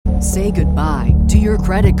Say goodbye to your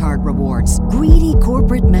credit card rewards. Greedy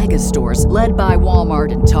corporate mega stores, led by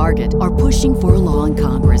Walmart and Target, are pushing for a law in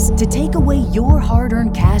Congress to take away your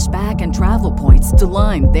hard-earned cash back and travel points to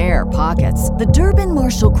line their pockets. The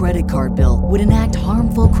Durbin-Marshall credit card bill would enact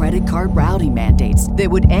harmful credit card routing mandates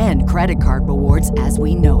that would end credit card rewards as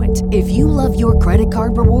we know it. If you love your credit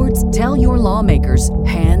card rewards, tell your lawmakers,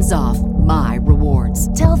 hands off my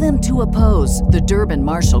rewards. Tell them to oppose the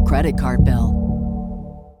Durbin-Marshall credit card bill.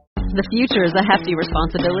 The future is a hefty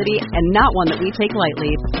responsibility and not one that we take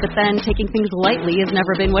lightly. But then, taking things lightly has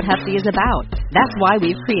never been what Hefty is about. That's why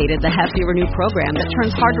we've created the Hefty Renew program that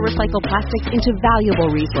turns hard-to-recycle plastics into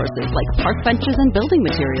valuable resources like park benches and building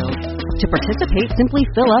materials. To participate, simply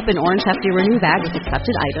fill up an orange Hefty Renew bag with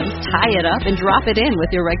accepted items, tie it up, and drop it in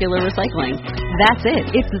with your regular recycling. That's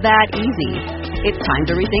it. It's that easy. It's time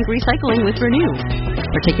to rethink recycling with Renew.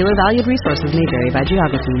 Particular valued resources may vary by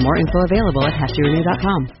geography. More info available at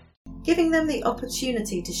heftyrenew.com. Giving them the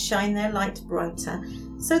opportunity to shine their light brighter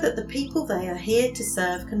so that the people they are here to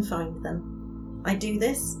serve can find them. I do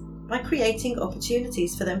this by creating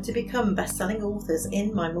opportunities for them to become best-selling authors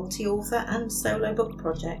in my multi-author and solo book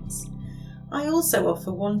projects. I also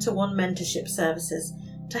offer one-to-one mentorship services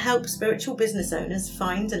to help spiritual business owners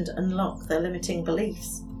find and unlock their limiting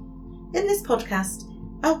beliefs. In this podcast,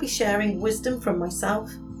 I'll be sharing wisdom from myself,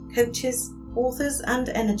 coaches, authors and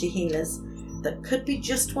energy healers that could be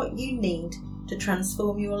just what you need to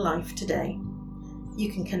transform your life today.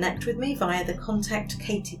 You can connect with me via the Contact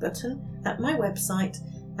Katie button at my website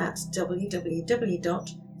at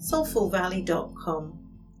www.soulfulvalley.com.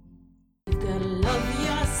 You gotta love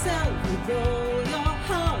yourself with all your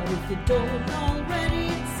heart. If you don't already,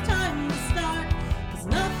 it's time to start. 'Cause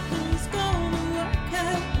nothing's gonna work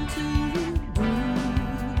out until you do.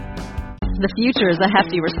 The future is a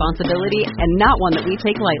hefty responsibility and not one that we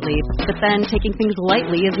take lightly. But then, taking things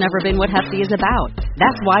lightly has never been what Hefty is about.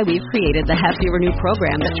 That's why we've created the Hefty Renew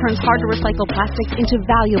program that turns hard-to-recycle plastics into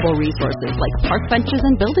valuable resources like park benches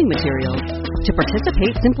and building materials. To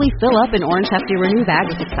participate, simply fill up an orange Hefty Renew bag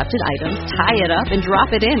with accepted items, tie it up, and drop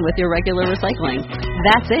it in with your regular recycling.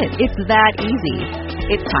 That's it. It's that easy.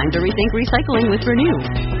 It's time to rethink recycling with Renew.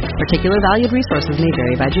 Particular valued resources may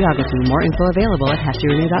vary by geography. More info available at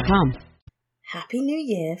heftyrenew.com. Happy New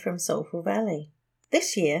Year from Soulful Valley.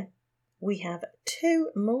 This year, we have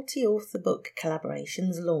 2 multi-author book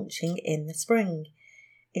collaborations launching in the spring.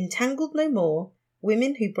 Entangled No More,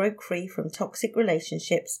 Women Who Broke Free from Toxic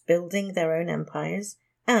Relationships Building Their Own Empires,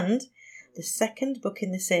 and the second book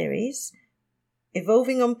in the series,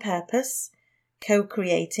 Evolving on Purpose,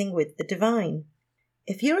 Co-Creating with the Divine.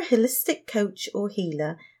 If you're a holistic coach or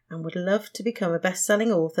healer and would love to become a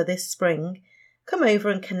best-selling author this spring, come over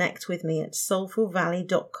and connect with me at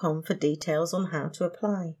soulfulvalley.com for details on how to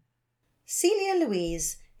apply. Celia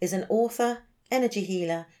Louise is an author, energy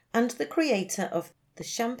healer, and the creator of the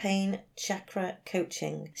Champagne Chakra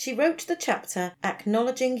Coaching. She wrote the chapter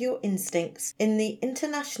Acknowledging Your Instincts in the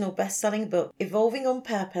international best-selling book Evolving on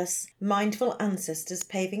Purpose, Mindful Ancestors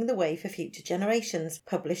Paving the Way for Future Generations,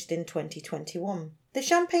 published in 2021. The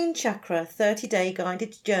Champagne Chakra 30-Day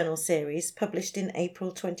Guided Journal series, published in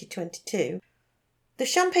April 2022, The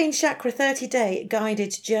Champagne Chakra 30-Day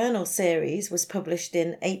Guided Journal series was published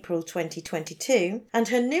in April 2022, and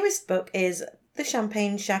her newest book is The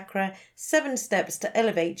Champagne Chakra 7 Steps to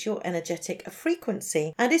Elevate Your Energetic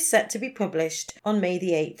Frequency, and is set to be published on May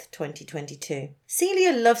the 8th, 2022.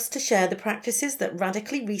 Celia loves to share the practices that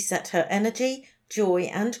radically reset her energy, joy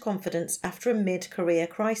and confidence after a mid-career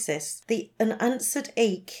crisis. The unanswered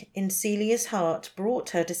ache in Celia's heart brought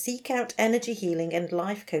her to seek out energy healing and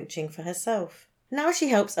life coaching for herself. Now she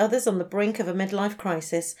helps others on the brink of a midlife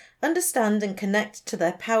crisis understand and connect to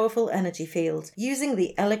their powerful energy field. Using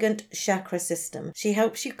the elegant chakra system, she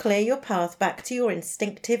helps you clear your path back to your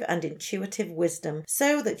instinctive and intuitive wisdom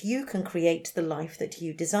so that you can create the life that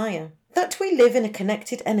you desire. That we live in a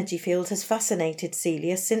connected energy field has fascinated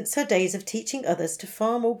Celia since her days of teaching others to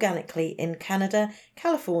farm organically in Canada,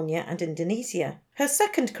 California and Indonesia. Her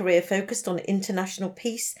second career focused on international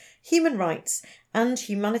peace, human rights and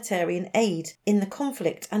humanitarian aid in the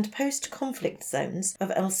conflict and post-conflict zones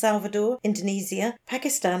of El Salvador, Indonesia,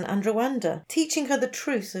 Pakistan and Rwanda, teaching her the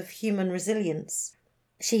truth of human resilience.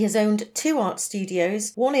 She has owned 2 art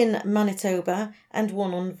studios, one in Manitoba and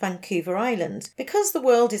one on Vancouver Island, because the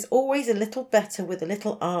world is always a little better with a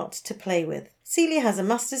little art to play with. Celia has a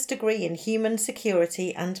master's degree in human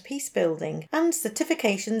security and peace building, and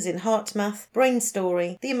certifications in heart math, brain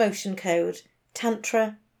story, the emotion code,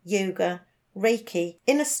 tantra, yoga, Reiki,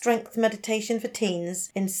 inner strength meditation for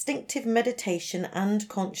teens, instinctive meditation and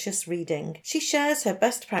conscious reading. She shares her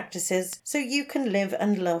best practices so you can live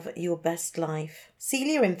and love your best life.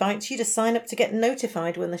 Celia invites you to sign up to get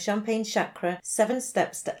notified when the Champagne Chakra 7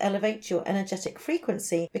 Steps to Elevate Your Energetic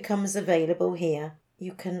Frequency becomes available here.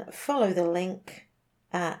 You can follow the link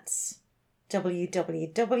at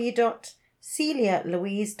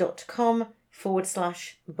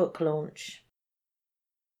www.celialouise.com/book launch.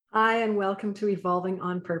 Hi, and welcome to Evolving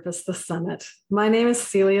on Purpose, the Summit. My name is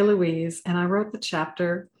Celia Louise, and I wrote the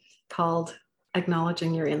chapter called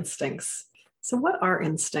Acknowledging Your Instincts. So what are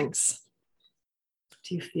instincts?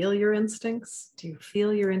 Do you feel your instincts? Do you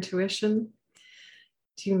feel your intuition?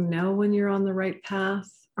 Do you know when you're on the right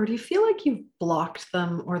path? Or do you feel like you've blocked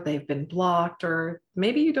them, or they've been blocked, or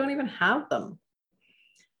maybe you don't even have them?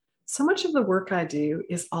 So much of the work I do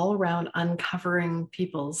is all around uncovering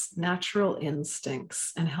people's natural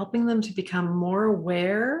instincts and helping them to become more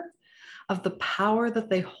aware of the power that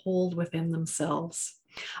they hold within themselves.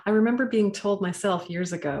 I remember being told myself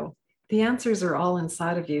years ago, the answers are all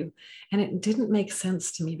inside of you. And it didn't make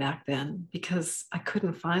sense to me back then because I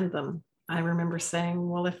couldn't find them. I remember saying,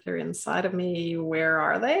 well, if they're inside of me, where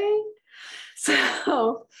are they?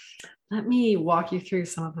 So let me walk you through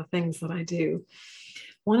some of the things that I do.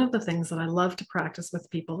 One of the things that I love to practice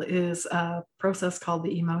with people is a process called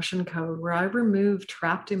the emotion code, where I remove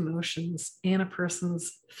trapped emotions in a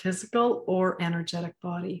person's physical or energetic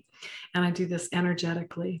body. And I do this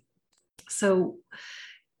energetically. So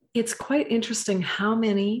it's quite interesting how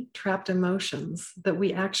many trapped emotions that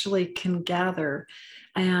we actually can gather.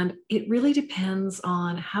 And it really depends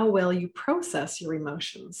on how well you process your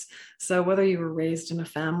emotions. So whether you were raised in a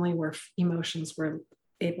family where emotions were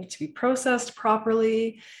able to be processed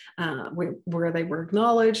properly, where they were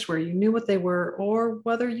acknowledged, where you knew what they were, or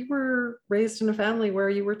whether you were raised in a family where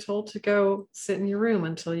you were told to go sit in your room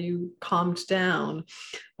until you calmed down,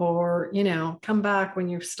 or, come back when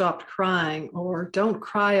you've stopped crying, or don't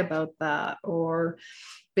cry about that, or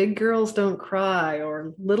big girls don't cry,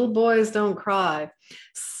 or little boys don't cry.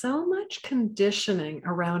 So much conditioning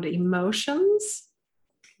around emotions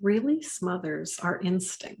really smothers our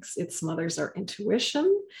instincts. It smothers our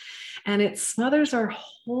intuition, and it smothers our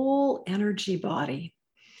whole energy body.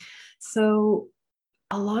 So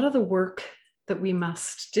a lot of the work that we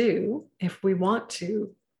must do if we want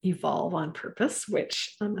to evolve on purpose,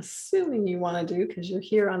 which I'm assuming you want to do because you're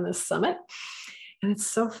here on this summit, and it's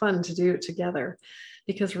so fun to do it together,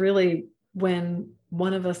 because really when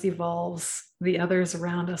one of us evolves, the others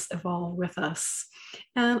around us evolve with us.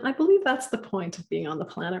 And I believe that's the point of being on the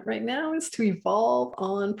planet right now, is to evolve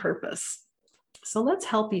on purpose. So let's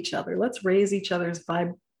help each other. Let's raise each other's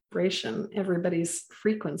vibration, everybody's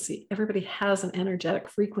frequency. Everybody has an energetic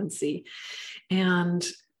frequency. And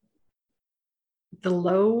the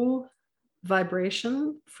low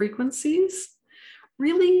vibration frequencies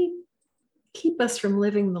really keep us from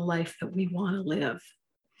living the life that we want to live.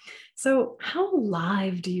 So how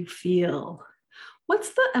alive do you feel?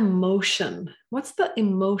 What's the emotion? What's the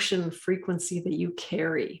emotion frequency that you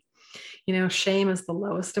carry? Shame is the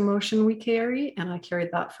lowest emotion we carry, and I carried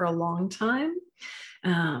that for a long time.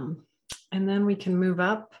 And then we can move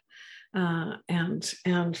up and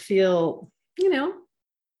feel,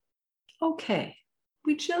 okay.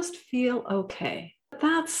 We just feel okay.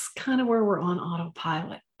 That's kind of where we're on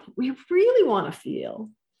autopilot. What we really want to feel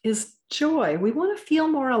is joy. We want to feel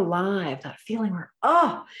more alive, that feeling where,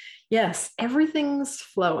 yes, everything's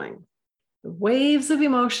flowing. The waves of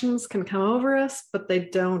emotions can come over us, but they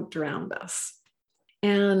don't drown us.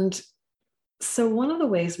 And so one of the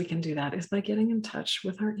ways we can do that is by getting in touch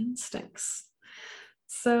with our instincts.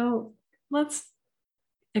 So let's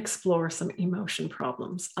explore some emotion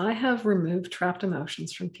problems. I have removed trapped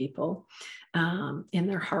emotions from people in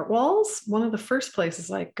their heart walls. One of the first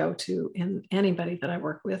places I go to in anybody that I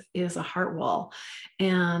work with is a heart wall.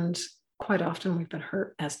 And quite often we've been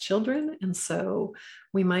hurt as children. And so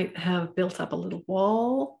we might have built up a little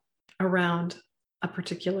wall around a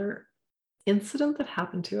particular incident that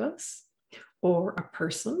happened to us or a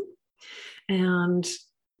person. And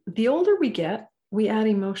the older we get, we add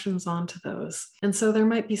emotions onto those. And so there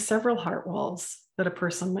might be several heart walls that a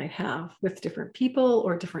person might have with different people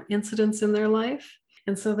or different incidents in their life.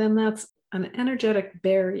 And so then that's an energetic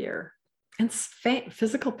barrier. And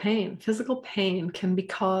physical pain. Physical pain can be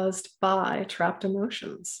caused by trapped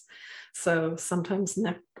emotions. So sometimes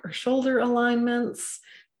neck or shoulder alignments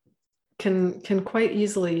can quite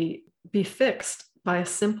easily be fixed by a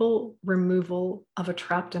simple removal of a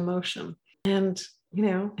trapped emotion. And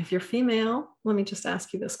if you're female, let me just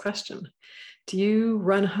ask you this question. Do you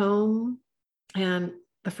run home and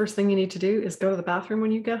the first thing you need to do is go to the bathroom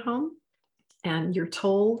when you get home. And you're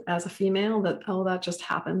told as a female that, oh, that just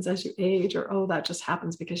happens as you age, or, oh, that just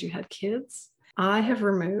happens because you had kids. I have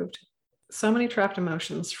removed so many trapped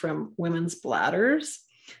emotions from women's bladders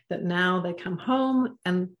that now they come home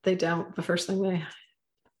and the first thing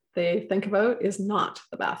they think about is not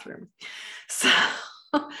the bathroom. So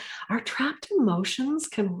our trapped emotions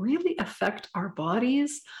can really affect our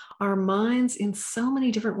bodies, our minds in so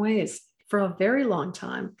many different ways. For a very long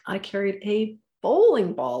time, I carried a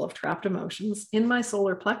bowling ball of trapped emotions in my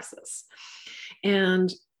solar plexus.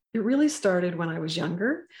 And it really started when I was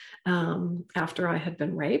younger, after I had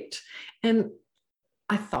been raped. And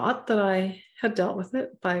I thought that I had dealt with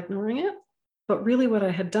it by ignoring it. But really what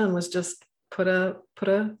I had done was just put a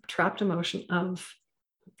trapped emotion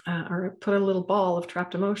or put a little ball of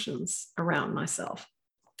trapped emotions around myself.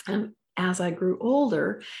 And as I grew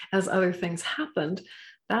older, as other things happened,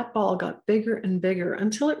 that ball got bigger and bigger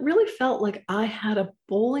until it really felt like I had a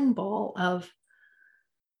bowling ball of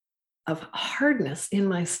hardness in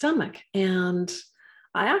my stomach. And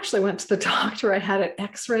I actually went to the doctor. I had it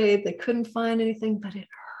x-rayed. They couldn't find anything, but it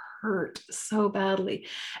hurt so badly.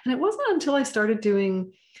 And it wasn't until I started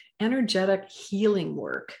doing energetic healing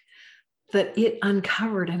work that it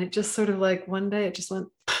uncovered. And it just sort of like one day it just went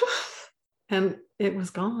poof, and it was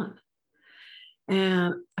gone.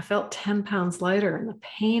 And I felt 10 pounds lighter and the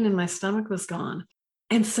pain in my stomach was gone.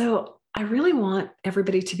 And so I really want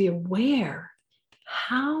everybody to be aware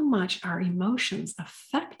how much our emotions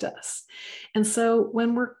affect us. And so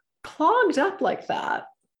when we're clogged up like that,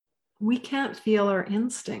 we can't feel our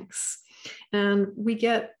instincts. And we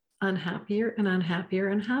get unhappier and unhappier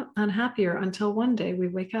and unhappier until one day we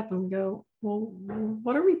wake up and we go, well,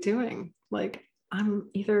 what are we doing? Like, I'm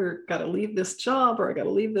either got to leave this job or I got to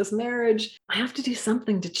leave this marriage. I have to do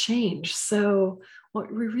something to change. So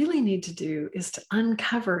what we really need to do is to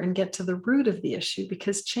uncover and get to the root of the issue,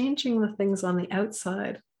 because changing the things on the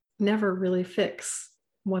outside never really fix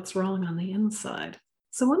what's wrong on the inside.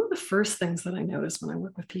 So one of the first things that I notice when I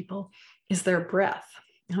work with people is their breath.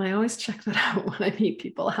 And I always check that out when I meet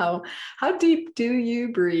people. How deep do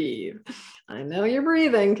you breathe? I know you're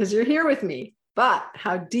breathing because you're here with me, but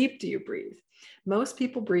how deep do you breathe? Most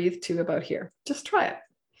people breathe to about here. Just try it.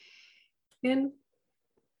 In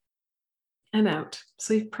and out.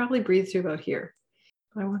 So you probably breathe to about here.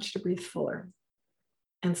 But I want you to breathe fuller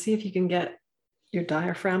and see if you can get your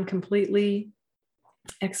diaphragm completely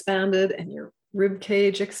expanded and your rib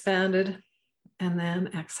cage expanded, and then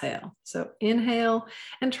exhale. So inhale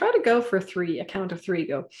and try to go for 3, a count of 3,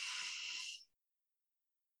 go.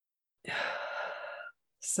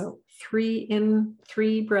 So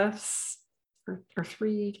 3 breaths, or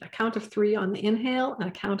 3, a count of 3 on the inhale and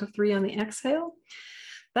a count of 3 on the exhale.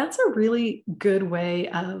 That's a really good way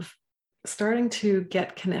of starting to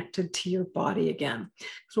get connected to your body again.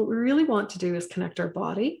 So what we really want to do is connect our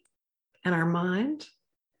body and our mind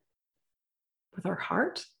with our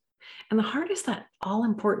heart. And the heart is that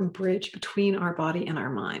all-important bridge between our body and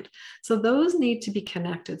our mind. So those need to be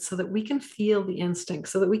connected so that we can feel the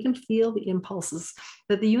instincts, so that we can feel the impulses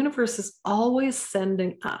that the universe is always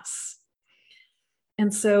sending us.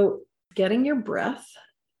 And so getting your breath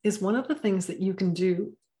is one of the things that you can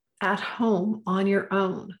do at home on your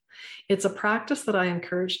own. It's a practice that I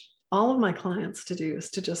encourage all of my clients to do, is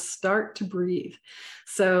to just start to breathe.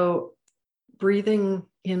 So breathing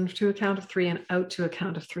in to a count of 3 and out to a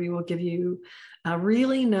count of 3 will give you a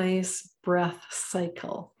really nice breath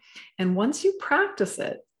cycle. And once you practice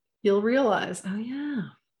it, you'll realize, oh yeah,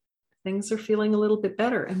 things are feeling a little bit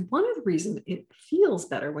better. And one of the reasons it feels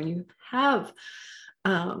better when you have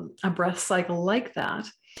a breath cycle like that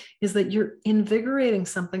is that you're invigorating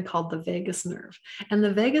something called the vagus nerve. And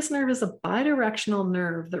the vagus nerve is a bidirectional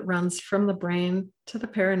nerve that runs from the brain to the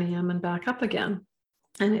perineum and back up again.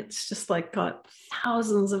 And it's just like got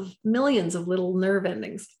thousands of millions of little nerve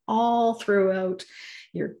endings all throughout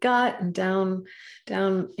your gut and down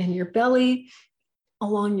in your belly,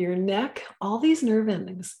 along your neck, all these nerve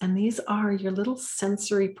endings. And these are your little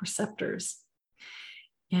sensory perceptors.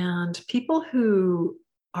 And people who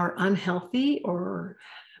are unhealthy or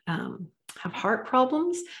have heart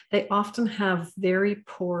problems, they often have very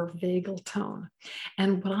poor vagal tone.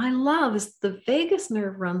 And what I love is the vagus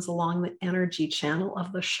nerve runs along the energy channel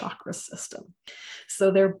of the chakra system.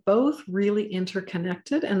 So they're both really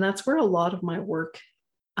interconnected. And that's where a lot of my work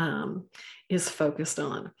is focused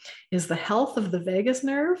on, is the health of the vagus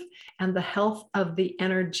nerve and the health of the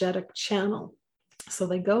energetic channel. So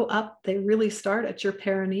they go up, they really start at your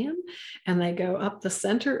perineum, and they go up the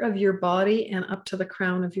center of your body and up to the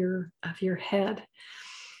crown of your head.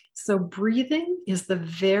 So breathing is the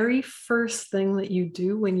very first thing that you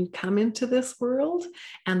do when you come into this world,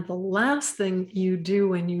 and the last thing you do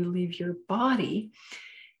when you leave your body.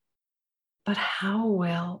 But how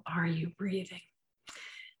well are you breathing?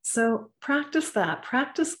 So practice that.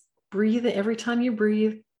 Practice breathing. Every time you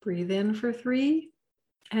breathe in for 3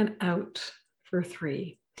 and out for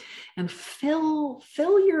 3. And fill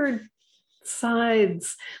your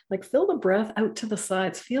sides, like fill the breath out to the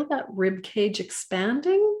sides. Feel that rib cage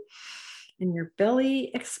expanding and your belly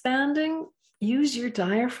expanding. Use your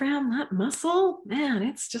diaphragm, that muscle, man,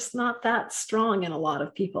 it's just not that strong in a lot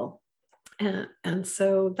of people. And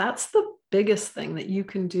so that's the biggest thing that you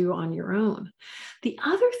can do on your own. The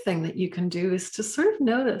other thing that you can do is to sort of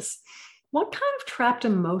notice, what kind of trapped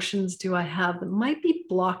emotions do I have that might be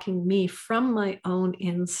blocking me from my own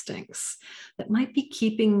instincts, that might be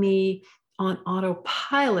keeping me on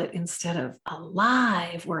autopilot instead of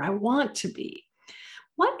alive where I want to be?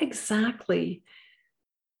 What exactly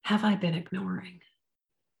have I been ignoring?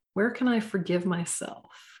 Where can I forgive myself?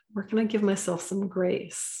 Where can I give myself some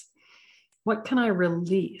grace? What can I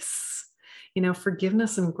release? You know,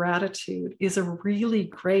 forgiveness and gratitude is a really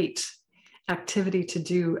great activity to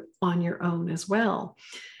do on your own as well,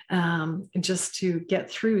 just to get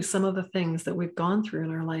through some of the things that we've gone through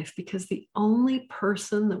in our life, because the only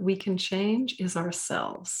person that we can change is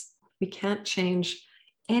ourselves. We can't change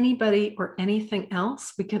anybody or anything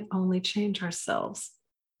else. We can only change ourselves.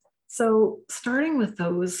 So starting with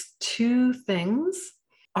those 2 things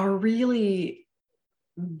are really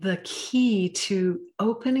the key to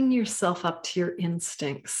opening yourself up to your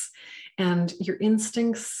instincts. And your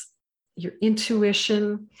instincts, your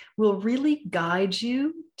intuition will really guide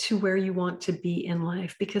you to where you want to be in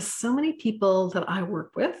life. Because so many people that I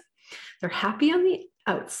work with, they're happy on the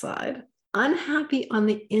outside, unhappy on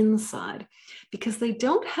the inside, because they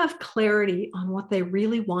don't have clarity on what they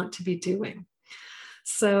really want to be doing.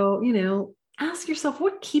 So, you know, ask yourself,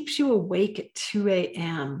 what keeps you awake at 2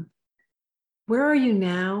 a.m.? Where are you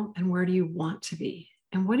now and where do you want to be?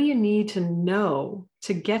 And what do you need to know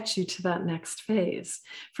to get you to that next phase?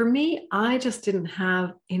 For me, I just didn't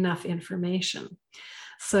have enough information.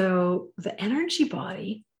 So the energy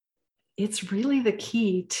body, it's really the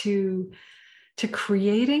key to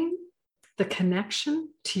creating the connection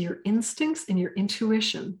to your instincts and your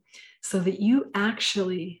intuition so that you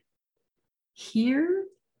actually hear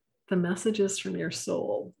the messages from your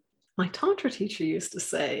soul. My Tantra teacher used to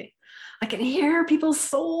say, I can hear people's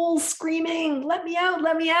souls screaming, let me out,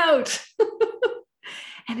 let me out.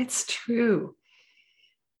 And it's true.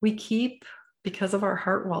 We keep, because of our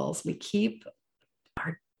heart walls, we keep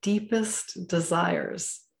our deepest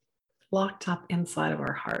desires locked up inside of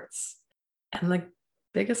our hearts. And the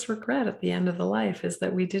biggest regret at the end of the life is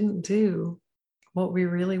that we didn't do what we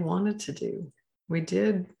really wanted to do. We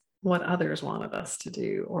did what others wanted us to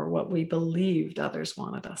do, or what we believed others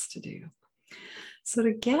wanted us to do. So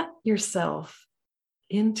to get yourself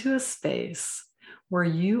into a space where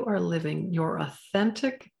you are living your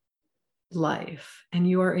authentic life and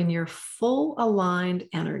you are in your full aligned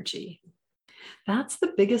energy, that's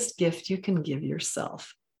the biggest gift you can give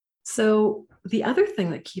yourself. So the other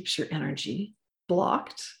thing that keeps your energy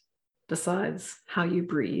blocked, besides how you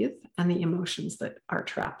breathe and the emotions that are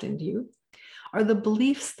trapped into you, are the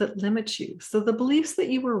beliefs that limit you. So the beliefs that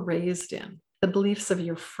you were raised in, the beliefs of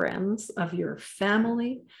your friends, of your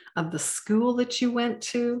family, of the school that you went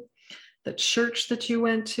to, the church that you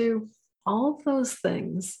went to, all of those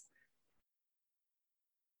things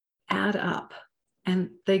add up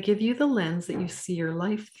and they give you the lens that you see your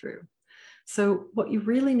life through. So what you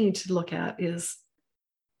really need to look at is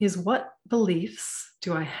what beliefs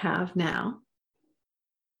do I have now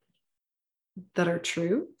that are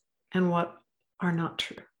true and what are not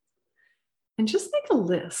true? And just make a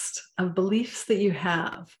list of beliefs that you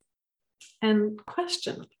have and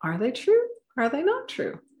question, are they true? Are they not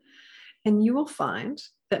true? And you will find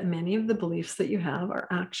that many of the beliefs that you have are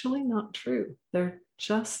actually not true. They're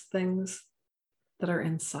just things that are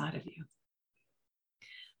inside of you.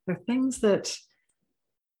 They're things that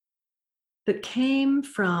came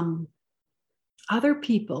from other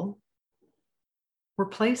people, were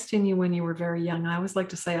placed in you when you were very young. I always like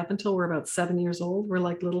to say, up until we're about 7 years old, we're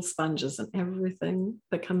like little sponges, and everything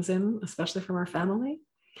that comes in, especially from our family,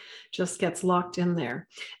 just gets locked in there.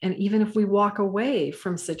 And even if we walk away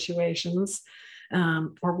from situations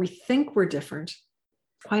or we think we're different,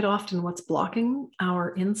 quite often what's blocking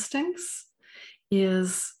our instincts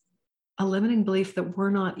is a limiting belief that we're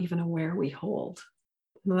not even aware we hold.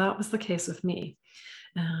 Well, that was the case with me.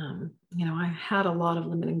 I had a lot of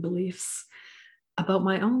limiting beliefs about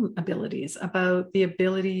my own abilities, about the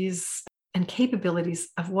abilities and capabilities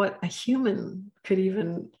of what a human could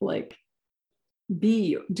even like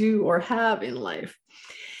be, do, or have in life.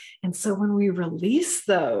 And so when we release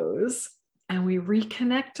those and we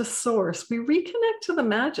reconnect to source, we reconnect to the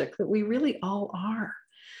magic that we really all are.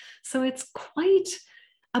 So it's quite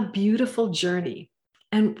a beautiful journey.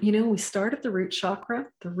 And, you know, we start at the root chakra.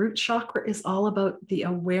 The root chakra is all about the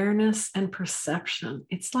awareness and perception.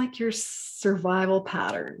 It's like your survival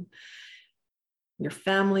pattern, your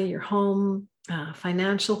family, your home,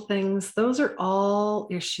 financial things. Those are all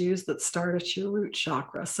issues that start at your root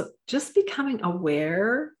chakra. So just becoming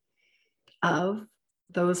aware of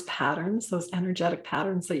those patterns, those energetic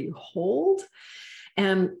patterns that you hold,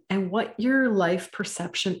 and what your life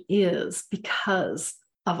perception is because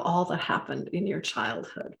of all that happened in your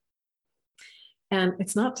childhood. And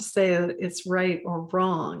it's not to say that it's right or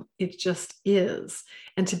wrong, it just is.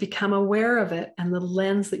 And to become aware of it and the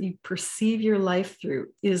lens that you perceive your life through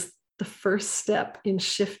is the first step in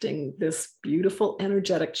shifting this beautiful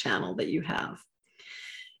energetic channel that you have.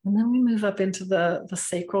 And then we move up into the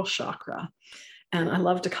sacral chakra. And I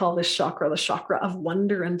love to call this chakra the chakra of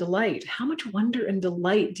wonder and delight. How much wonder and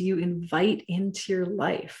delight do you invite into your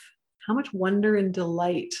life? How much wonder and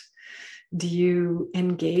delight do you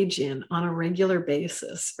engage in on a regular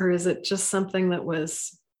basis? Or is it just something that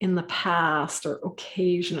was in the past or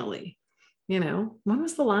occasionally? You know, when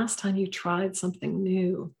was the last time you tried something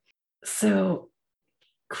new? So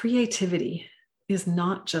creativity is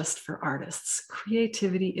not just for artists.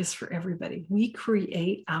 Creativity is for everybody. We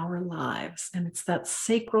create our lives, and it's that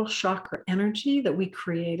sacral chakra energy that we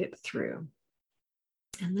create it through.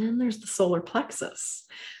 And then there's the solar plexus.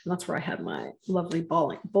 And that's where I had my lovely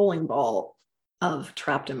bowling ball of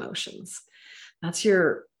trapped emotions. That's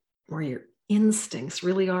where your instincts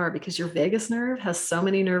really are, because your vagus nerve has so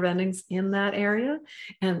many nerve endings in that area.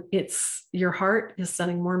 And your heart is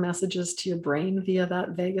sending more messages to your brain via that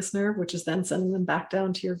vagus nerve, which is then sending them back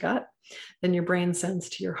down to your gut. Then your brain sends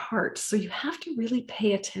to your heart. So you have to really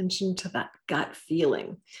pay attention to that gut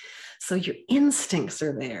feeling. So your instincts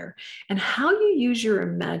are there, and how you use your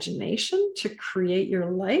imagination to create your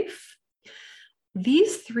life.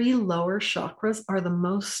 These three lower chakras are the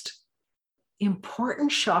most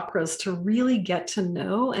important chakras to really get to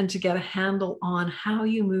know and to get a handle on how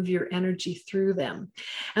you move your energy through them.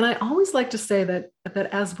 And I always like to say that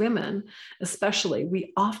as women, especially,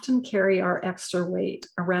 we often carry our extra weight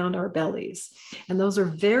around our bellies. And those are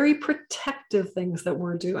very protective things that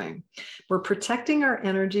we're doing. We're protecting our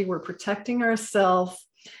energy, we're protecting ourselves,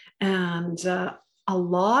 and a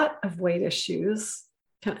lot of weight issues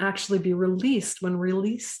can actually be released when we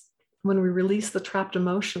release the trapped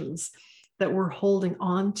emotions that we're holding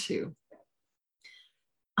on to.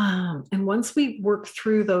 And once we work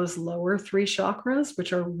through those lower three chakras,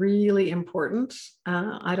 which are really important,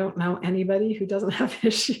 I don't know anybody who doesn't have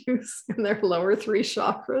issues in their lower three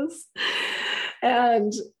chakras.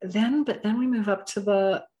 And then we move up to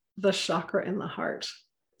the chakra in the heart,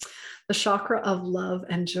 the chakra of love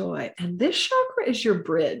and joy. And this chakra is your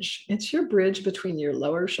bridge. It's your bridge between your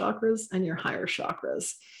lower chakras and your higher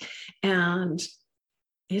chakras. And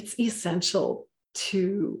it's essential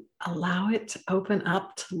to allow it to open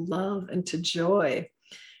up to love and to joy,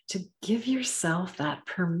 to give yourself that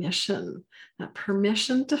permission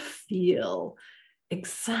to feel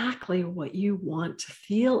exactly what you want to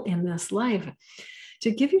feel in this life,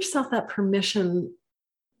 to give yourself that permission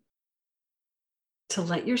to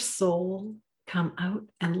let your soul come out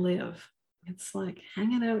and live. It's like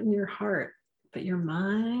hanging out in your heart, but your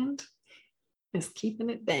mind is keeping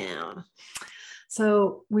it down.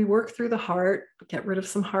 So we work through the heart, get rid of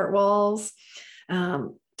some heart walls,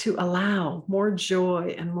 to allow more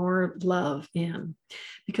joy and more love in.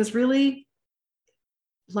 Because really,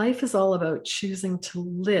 life is all about choosing to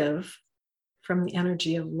live from the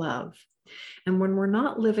energy of love. And when we're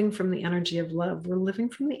not living from the energy of love, we're living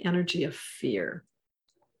from the energy of fear.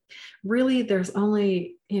 Really, there's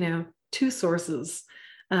only, two sources.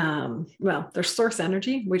 There's source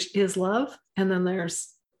energy, which is love, and then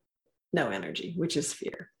there's no energy, which is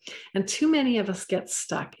fear. And too many of us get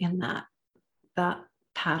stuck in that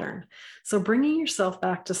pattern. So bringing yourself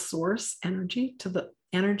back to source energy, to the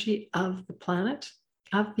energy of the planet,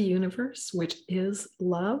 of the universe, which is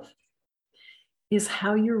love, is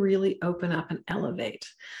how you really open up and elevate.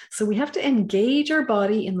 So we have to engage our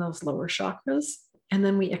body in those lower chakras, and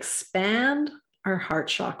then we expand our heart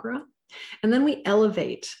chakra, and then we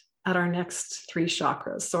elevate at our next three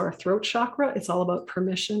chakras. So our throat chakra, it's all about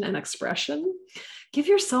permission and expression. Give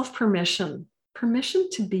yourself permission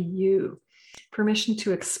to be you. permission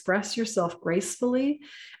to express yourself gracefully,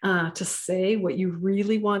 to say what you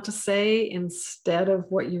really want to say instead of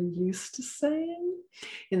what you're used to saying,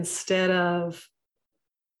 instead of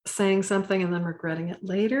saying something and then regretting it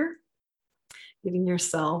later. Giving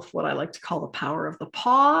yourself what I like to call the power of the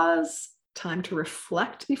pause, time to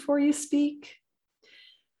reflect before you speak.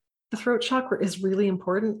 The throat chakra is really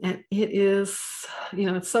important, and it is,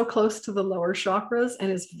 it's so close to the lower chakras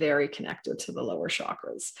and is very connected to the lower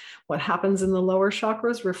chakras. What happens in the lower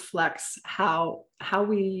chakras reflects how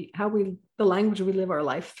the language we live our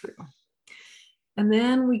life through. And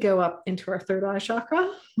then we go up into our third eye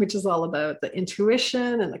chakra, which is all about the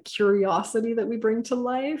intuition and the curiosity that we bring to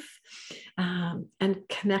life, and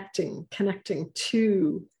connecting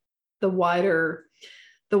to the wider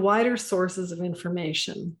sources of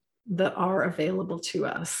information that are available to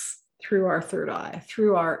us through our third eye,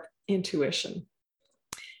 through our intuition.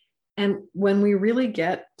 And when we really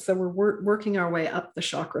we're working our way up the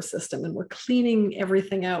chakra system and we're cleaning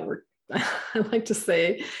everything out. I like to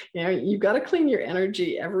say, you've got to clean your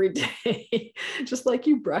energy every day, just like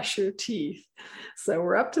you brush your teeth. So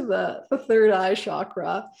we're up to the third eye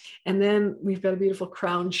chakra. And then we've got a beautiful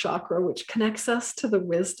crown chakra, which connects us to the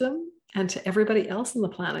wisdom and to everybody else on the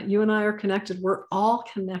planet. You and I are connected. We're all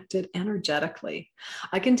connected energetically.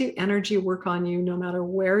 I can do energy work on you no matter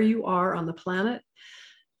where you are on the planet,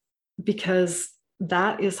 because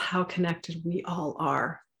that is how connected we all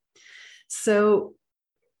are. So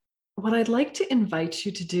what I'd like to invite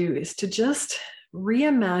you to do is to just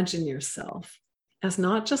reimagine yourself as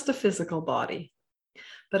not just a physical body,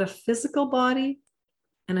 but a physical body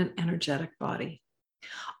and an energetic body.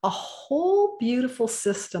 A whole beautiful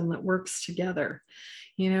system that works together.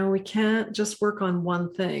 We can't just work on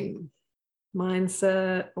one thing,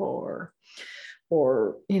 mindset or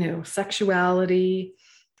sexuality.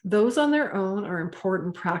 Those on their own are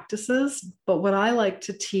important practices, but what I like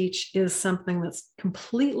to teach is something that's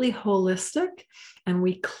completely holistic, and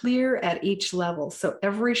we clear at each level. So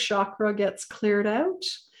every chakra gets cleared out,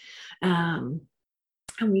 and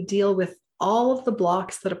we deal with all of the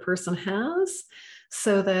blocks that a person has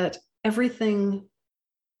so that everything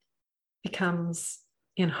becomes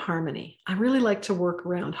in harmony. I really like to work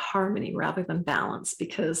around harmony rather than balance,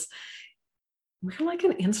 because we're like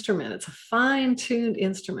an instrument. It's a fine-tuned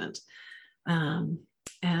instrument. And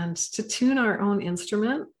to tune our own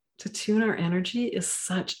instrument, to tune our energy is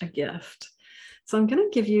such a gift. So I'm going to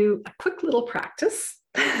give you a quick little practice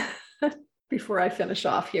before I finish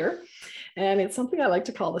off here. And it's something I like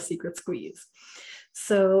to call the secret squeeze.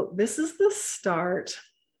 So this is the start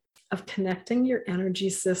of connecting your energy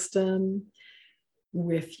system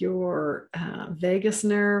with your vagus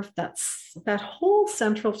nerve. That's that whole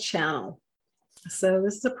central channel. So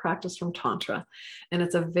this is a practice from Tantra, and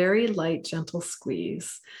it's a very light, gentle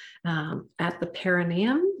squeeze at the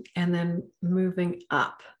perineum and then moving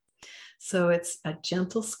up. So it's a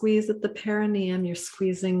gentle squeeze at the perineum. You're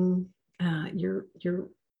squeezing your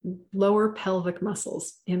lower pelvic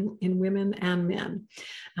muscles in women and men.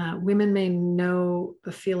 Women may know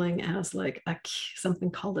the feeling as like something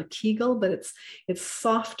called a Kegel, but it's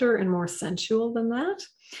softer and more sensual than that.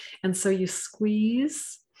 And so you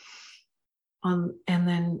squeeze and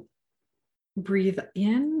then breathe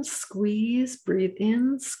in, squeeze, breathe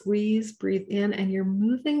in, squeeze, breathe in, and you're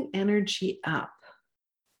moving energy up.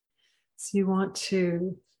 So you want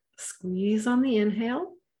to squeeze on the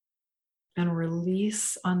inhale and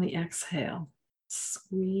release on the exhale.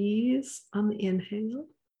 Squeeze on the inhale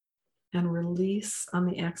and release on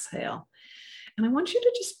the exhale. And I want you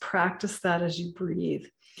to just practice that as you breathe.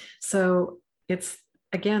 So it's,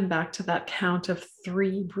 again, back to that count of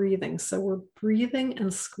 3 breathing. So we're breathing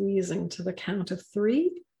and squeezing to the count of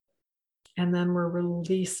 3, and then we're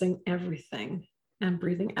releasing everything and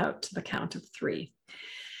breathing out to the count of 3.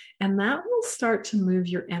 And that will start to move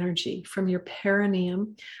your energy from your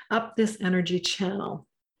perineum up this energy channel.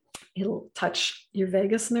 It'll touch your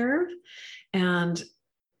vagus nerve, and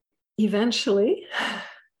eventually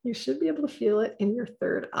you should be able to feel it in your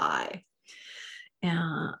third eye.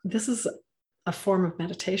 This is a form of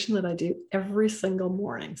meditation that I do every single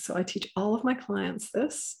morning. So I teach all of my clients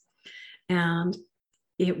this, and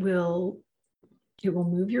it will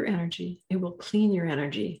move your energy. It will clean your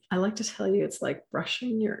energy. I like to tell you, it's like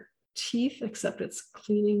brushing your teeth, except it's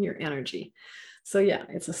cleaning your energy. So yeah,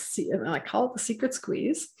 and I call it the secret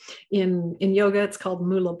squeeze. In yoga, it's called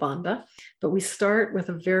Mula Bandha, but we start with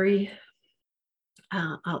a very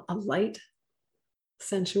a light,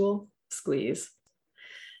 sensual squeeze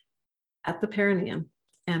at the perineum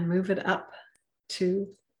and move it up to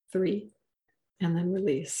 3 and then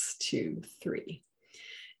release to 3.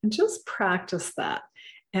 And just practice that.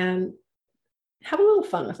 And have a little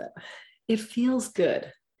fun with it. It feels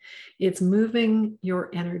good. It's moving your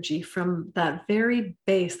energy from that very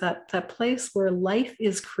base, that place where life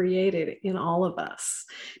is created in all of us,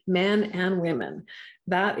 men and women.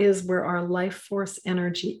 That is where our life force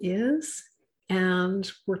energy is. And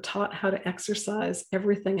we're taught how to exercise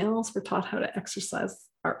everything else. We're taught how to exercise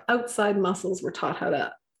our outside muscles. We're taught how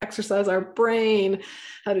to exercise our brain,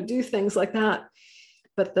 how to do things like that.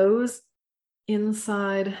 But those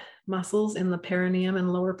inside muscles in the perineum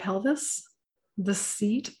and lower pelvis, the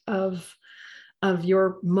seat of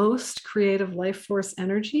your most creative life force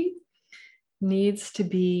energy, needs to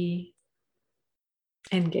be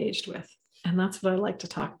engaged with. And that's what I like to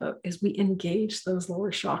talk about, is we engage those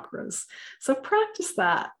lower chakras. So practice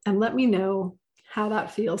that and let me know how that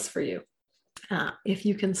feels for you, if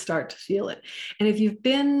you can start to feel it. And if you've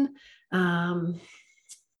been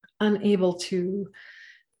unable to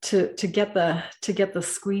get the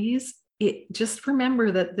squeeze, just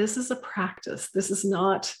remember that this is a practice. This is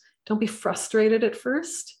not, don't be frustrated at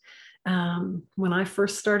first. When I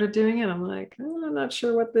first started doing it, I'm like, oh, I'm not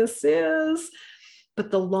sure what this is. But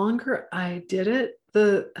the longer I did it,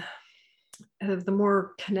 the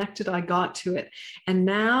more connected I got to it. And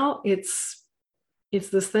now it's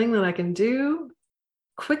this thing that I can do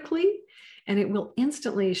quickly, and it will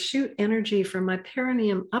instantly shoot energy from my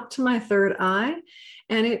perineum up to my third eye.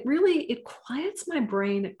 And it quiets my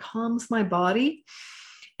brain, it calms my body.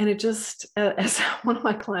 And it just, as one of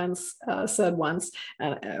my clients said once,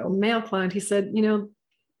 a male client, he said,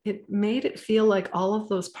 it made it feel like all of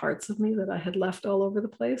those parts of me that I had left all over the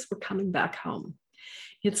place were coming back home.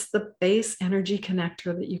 It's the base energy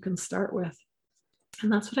connector that you can start with.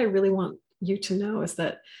 And that's what I really want you to know, is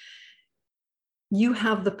that you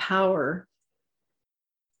have the power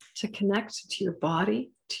to connect to your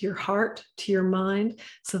body, to your heart, to your mind,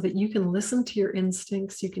 so that you can listen to your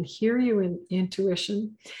instincts, you can hear your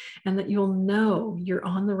intuition, and that you'll know you're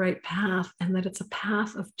on the right path, and that it's a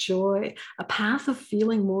path of joy, a path of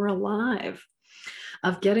feeling more alive,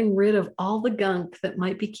 of getting rid of all the gunk that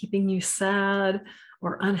might be keeping you sad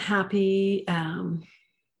or unhappy,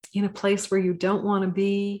 in a place where you don't want to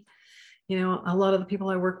be. A lot of the people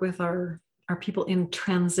I work with are people in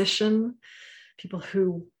transition, people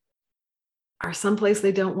who are someplace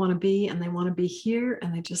they don't want to be, and they want to be here,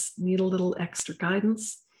 and they just need a little extra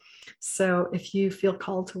guidance. So if you feel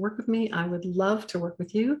called to work with me, I would love to work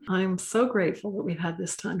with you. I'm so grateful that we've had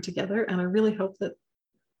this time together, and I really hope that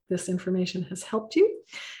this information has helped you,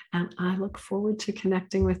 and I look forward to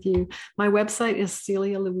connecting with you. My website is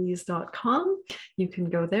celialouise.com. You can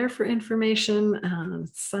go there for information,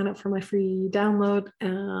 sign up for my free download,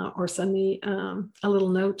 or send me a little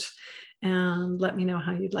note and let me know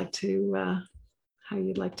how you'd like to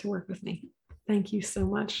work with me. Thank you so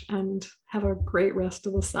much, and have a great rest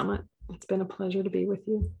of the summit. It's been a pleasure to be with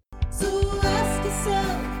you. So ask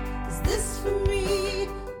yourself, is this for me?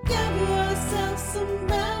 Give yourself some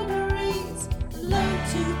boundaries. Learn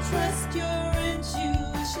to trust your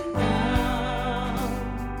intuition now.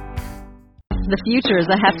 The future is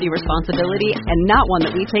a hefty responsibility and not one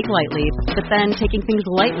that we take lightly. But then taking things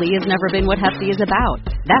lightly has never been what Hefty is about.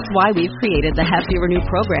 That's why we've created the Hefty Renew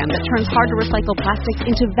program that turns hard-to-recycle plastics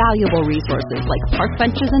into valuable resources like park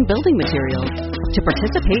benches and building materials. To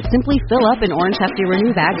participate, simply fill up an orange Hefty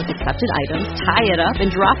Renew bag with accepted items, tie it up, and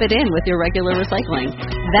drop it in with your regular recycling.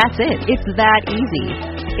 That's it. It's that easy.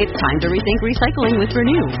 It's time to rethink recycling with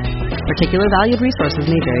Renew. Particular valued resources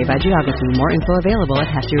may vary by geography. More info available at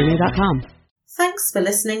heftyrenew.com. Thanks for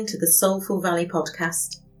listening to the Soulful Valley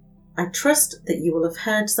podcast. I trust that you will have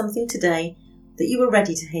heard something today that you were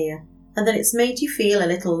ready to hear, and that it's made you feel a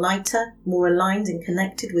little lighter, more aligned and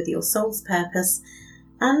connected with your soul's purpose,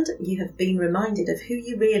 and you have been reminded of who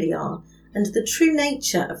you really are and the true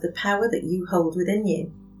nature of the power that you hold within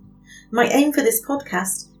you. My aim for this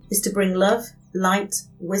podcast is to bring love, light,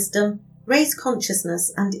 wisdom, raise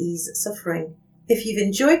consciousness and ease suffering. If you've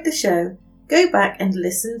enjoyed the show, go back and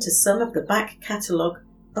listen to some of the back catalogue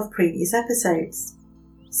of previous episodes.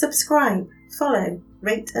 Subscribe, follow,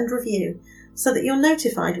 rate and review so that you're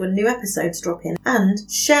notified when new episodes drop in, and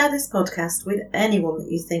share this podcast with anyone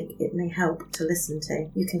that you think it may help to listen to.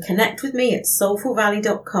 You can connect with me at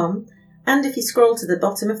soulfulvalley.com, and if you scroll to the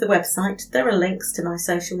bottom of the website, there are links to my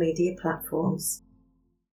social media platforms.